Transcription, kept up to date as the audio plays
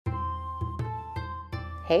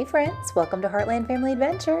Hey friends, welcome to Heartland Family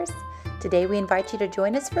Adventures. Today we invite you to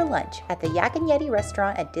join us for lunch at the Yak Yeti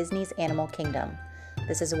restaurant at Disney's Animal Kingdom.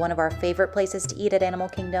 This is one of our favorite places to eat at Animal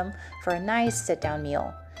Kingdom for a nice sit-down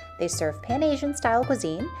meal. They serve Pan-Asian style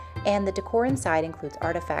cuisine, and the decor inside includes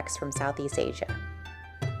artifacts from Southeast Asia.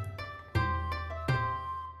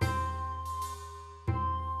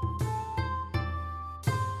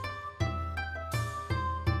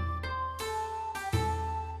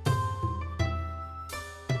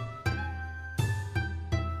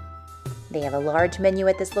 They have a large menu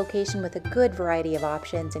at this location with a good variety of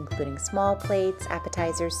options, including small plates,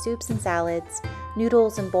 appetizers, soups and salads,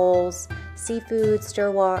 noodles and bowls, seafood,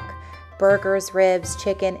 stir-wok, burgers, ribs,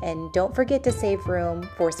 chicken, and don't forget to save room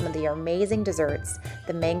for some of the amazing desserts.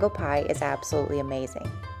 The mango pie is absolutely amazing.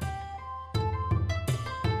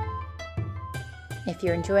 If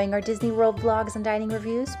you're enjoying our Disney World vlogs and dining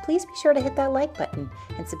reviews, please be sure to hit that like button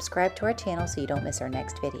and subscribe to our channel so you don't miss our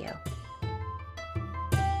next video.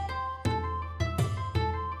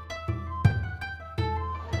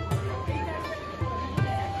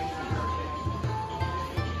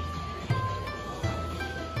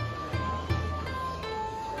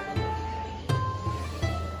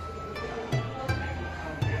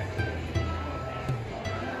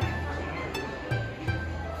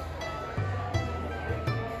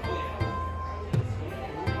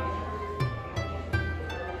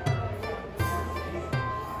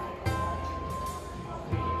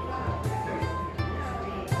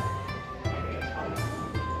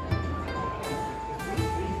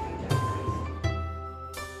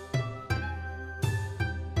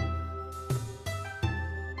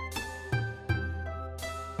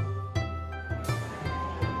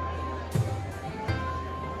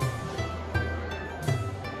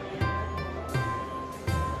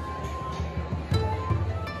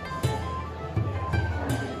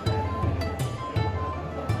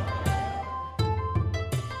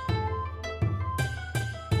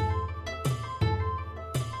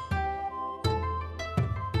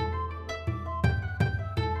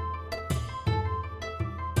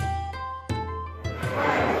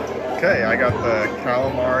 Okay, I got the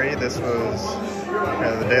calamari. This was kind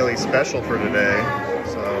of the daily special for today.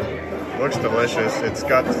 So, looks delicious. It's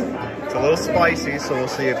a little spicy, so we'll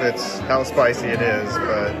see if how spicy it is,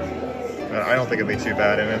 but I don't think it'll be too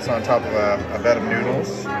bad. And it's on top of a bed of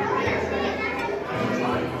noodles.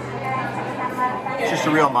 It's just a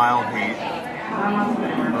real mild heat.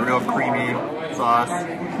 A real creamy sauce.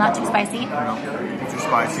 Not too spicy? No, too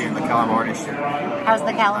spicy, and the calamari. How's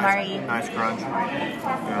the calamari? Nice crunch.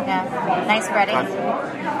 Yeah. Nice breading.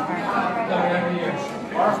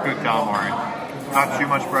 It's good calamari. Not too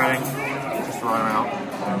much breading, just the right amount.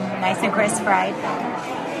 Nice and crisp fried.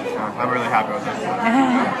 I'm really happy with this.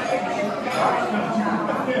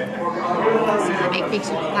 So a big piece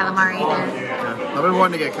of calamari there. Yeah. I've been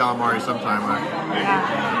wanting to get calamari sometime.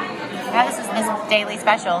 Yeah, this is this daily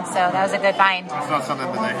special, so that was a good find. It's not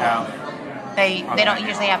something that they have. They don't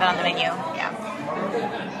usually have it on the menu. Yeah.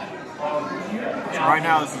 So right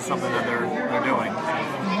now, this is something that they're doing.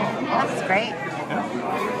 That's great.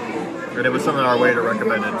 Yeah. And it was something our waiter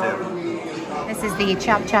recommended too. This is the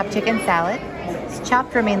chopped chicken salad. It's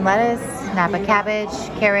chopped romaine lettuce, Napa cabbage,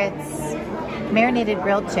 carrots, marinated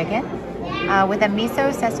grilled chicken with a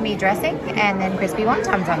miso sesame dressing, and then crispy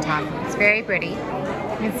wontons on top. It's very pretty.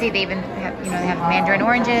 You can see they even have, they have mandarin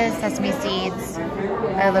oranges, sesame seeds.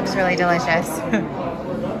 It looks really delicious.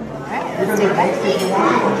 Alright, let's take a bite.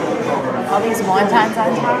 All these wontons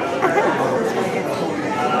on top.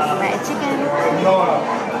 Fried chicken.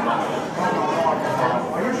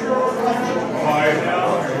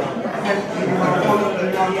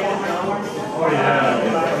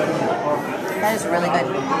 That is really good.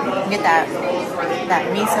 You get that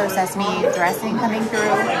miso sesame dressing coming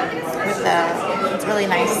through with it's really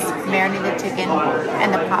nice marinated chicken,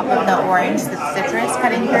 and the pop of the orange, the citrus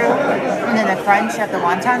cutting through, and then the crunch of the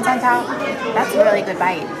wontons on top. That's a really good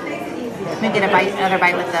bite. I'm gonna get another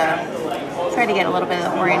bite with try to get a little bit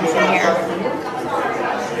of the orange in here.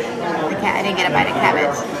 I didn't get a bite of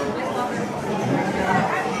cabbage.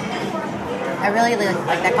 I really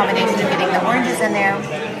like that combination of getting the oranges in there,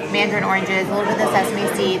 mandarin oranges, a little bit of sesame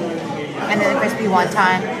seed, and then the crispy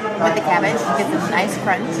wonton with the cabbage. It gives it a nice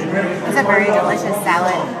crunch. It's a very delicious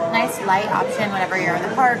salad. Nice light option whenever you're in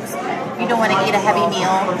the parks. You don't want to eat a heavy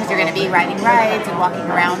meal because you're going to be riding rides and walking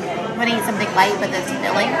around. You want to eat something light but that's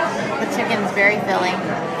filling. The chicken is very filling.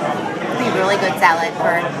 It's a really good salad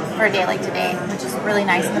for a day like today, which is really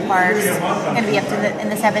nice in the parks. It's going to be up to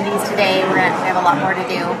in the 70s today. We're going to have a lot more to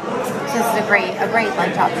do. So this is a great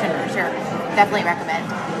lunch option for sure. Definitely recommend.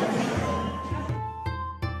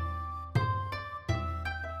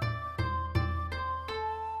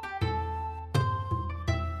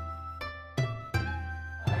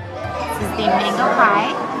 the mango pie,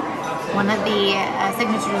 one of the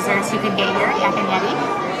signature desserts you can get here at Yak Yeti.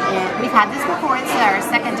 We've had this before. It's our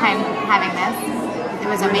second time having this. It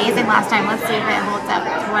was amazing last time. Let's see if it holds up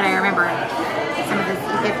to what I remember. Some of this,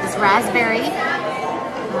 you get this raspberry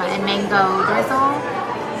and mango drizzle.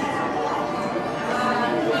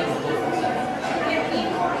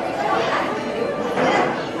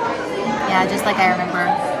 Yeah, just like I remember.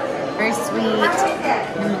 Very sweet,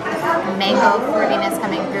 mango fruitiness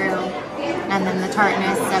coming through, and then the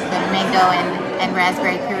tartness of the mango and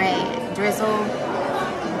raspberry puree drizzle.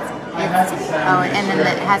 And then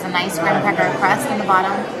it has a nice graham cracker crust on the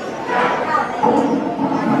bottom.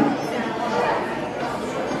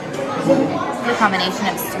 The combination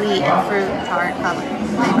of sweet and fruit and tart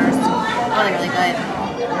flavors. Really, really good.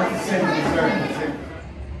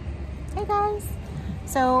 Hey guys.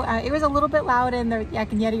 So it was a little bit loud in the Yak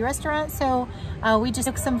Yeti restaurant, so we just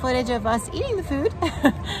took some footage of us eating the food.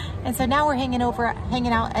 And so now we're hanging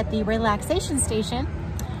out at the relaxation station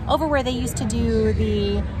over where they used to do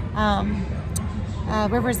the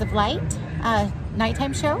Rivers of Light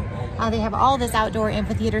nighttime show. They have all this outdoor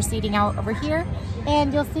amphitheater seating out over here,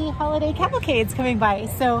 and you'll see holiday cavalcades coming by.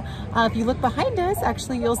 So if you look behind us,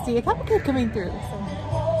 actually you'll see a cavalcade coming through. So.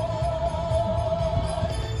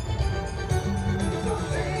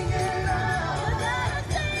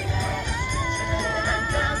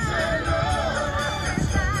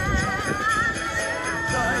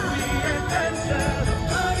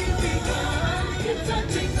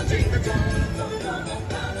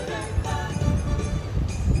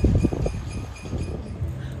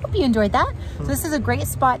 You enjoyed that. So this is a great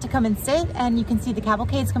spot to come and sit, and you can see the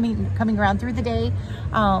cavalcades coming around through the day,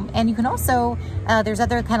 and you can also there's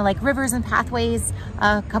other kind of like rivers and pathways,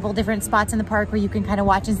 a couple different spots in the park where you can kind of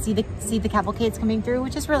watch and see the cavalcades coming through,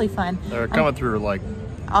 which is really fun. They're coming through like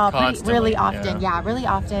really often, yeah, really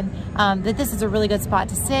often. That this is a really good spot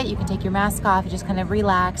to sit. You can take your mask off and just kind of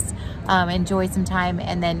relax, enjoy some time,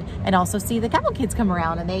 and also see the cavalcades come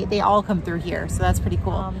around, and they all come through here, so that's pretty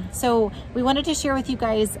cool. So we wanted to share with you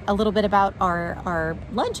guys a little bit about our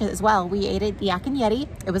lunch as well. We ate at the Yak Yeti.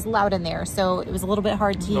 It was loud in there, so it was a little bit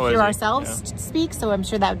hard to hear ourselves speak, so I'm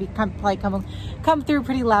sure that would be probably come through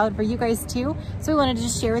pretty loud for you guys too. So we wanted to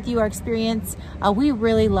just share with you our experience. We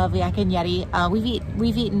really love Yak Yeti.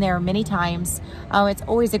 We've eaten there many times. It's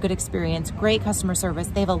always a good experience. Great customer service.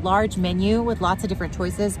 They have a large menu with lots of different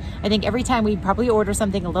choices. I think every time we probably order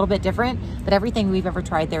something a little bit different, but everything we've ever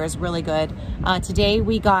tried there is really good. Today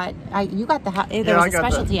we got, you got the, there was a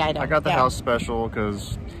specialty item. I got the house special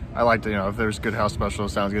because I like to, if there's good house special, it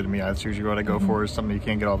sounds good to me. That's usually what I go for, is something you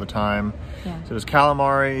can't get all the time. Yeah. So there's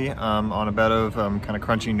calamari on a bed of kind of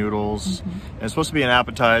crunchy noodles. And it's supposed to be an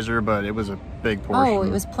appetizer, but it was a big portion. Oh,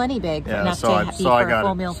 it was plenty big. Yeah, so I got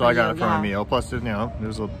it for my meal. Plus, it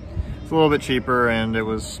was it's a little bit cheaper, and it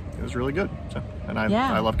was really good. So, and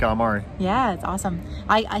I love calamari. Yeah, it's awesome.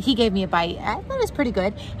 He gave me a bite. I thought it was pretty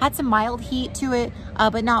good. Had some mild heat to it,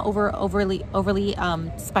 but not overly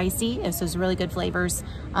spicy. It was really good flavors.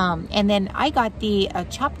 And then I got the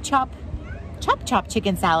chop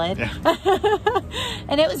chicken salad.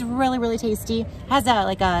 And it was really tasty. Has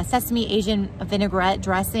a sesame Asian vinaigrette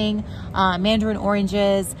dressing, mandarin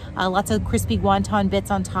oranges, lots of crispy wonton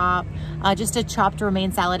bits on top, just a chopped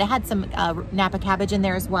romaine salad. It had some Napa cabbage in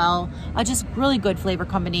there as well. Just really good flavor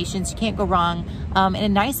combinations. You can't go wrong. And a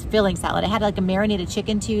nice filling salad. It had like a marinated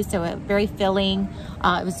chicken too, so very filling.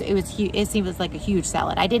 It seemed like a huge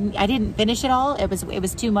salad. I didn't finish it all. It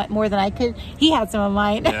was too much, more than I could. He had some of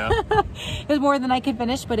mine. Yeah. It was more than I could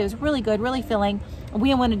finish, but it was really good, really filling.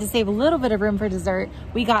 We wanted to save a little bit of room for dessert.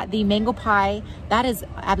 We got the mango pie. That is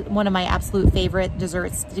one of my absolute favorite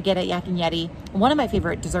desserts to get at Yak Yeti. One of my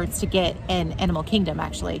favorite desserts to get in Animal Kingdom,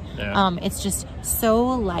 actually. Yeah. It's just so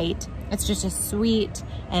light. It's just a sweet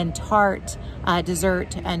and tart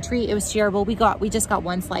dessert and treat. It was shareable. We just got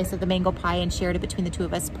one slice of the mango pie and shared it between the two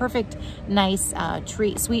of us. Perfect, nice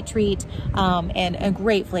sweet treat, and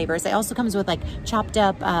great flavors. It also comes with like chopped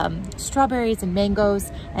up strawberries and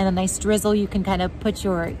mangoes and a nice drizzle you can kind of put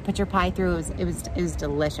your pie through. It was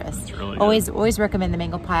delicious. It's really good. Always recommend the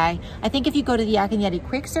mango pie. I think if you go to the Yak Yeti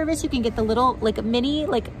quick service, you can get the little mini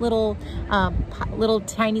little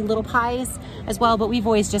tiny little pies as well. But we've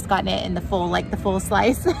always just gotten it in the full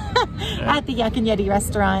slice at the Yak Yeti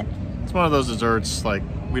restaurant. It's one of those desserts, like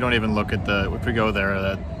we don't even look at if we go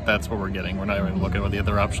there, that's what we're getting. We're not even looking at what the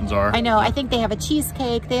other options are. I know, I think they have a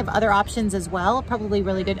cheesecake. They have other options as well, probably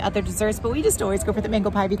really good other desserts, but we just always go for the mango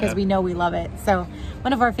pie because we know we love it. So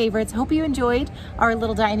one of our favorites. Hope you enjoyed our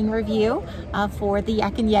little dining review for the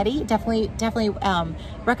Yak Yeti. Definitely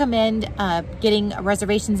recommend getting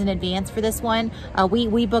reservations in advance for this one.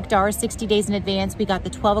 We booked ours 60 days in advance. We got the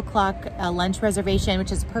 12 o'clock lunch reservation,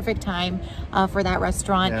 which is perfect time for that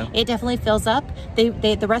restaurant. Yeah. It definitely fills up.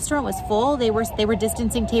 The restaurant was full. They were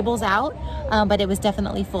distancing tables out, but it was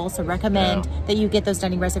definitely full. So recommend that you get those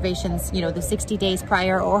dining reservations, you know, the 60 days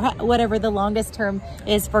prior or whatever the longest term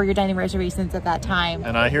is for your dining reservations at that time.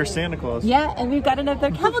 And I hear Santa Claus. Yeah, and we've got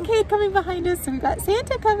another cavalcade coming behind us, so we've got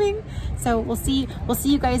Santa coming. So we'll see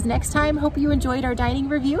you guys next time. Hope you enjoyed our dining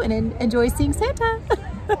review and enjoy seeing Santa.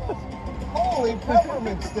 Holy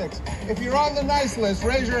peppermint sticks. If you're on the nice list,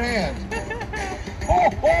 raise your hand. Ho,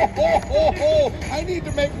 ho, ho, ho, ho. I need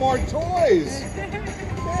to make more toys.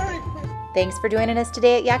 Merry Christmas. Thanks for joining us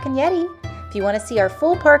today at Yak Yeti. If you want to see our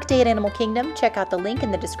full park day at Animal Kingdom, check out the link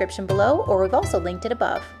in the description below, or we've also linked it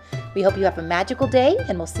above. We hope you have a magical day,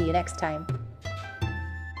 and we'll see you next time.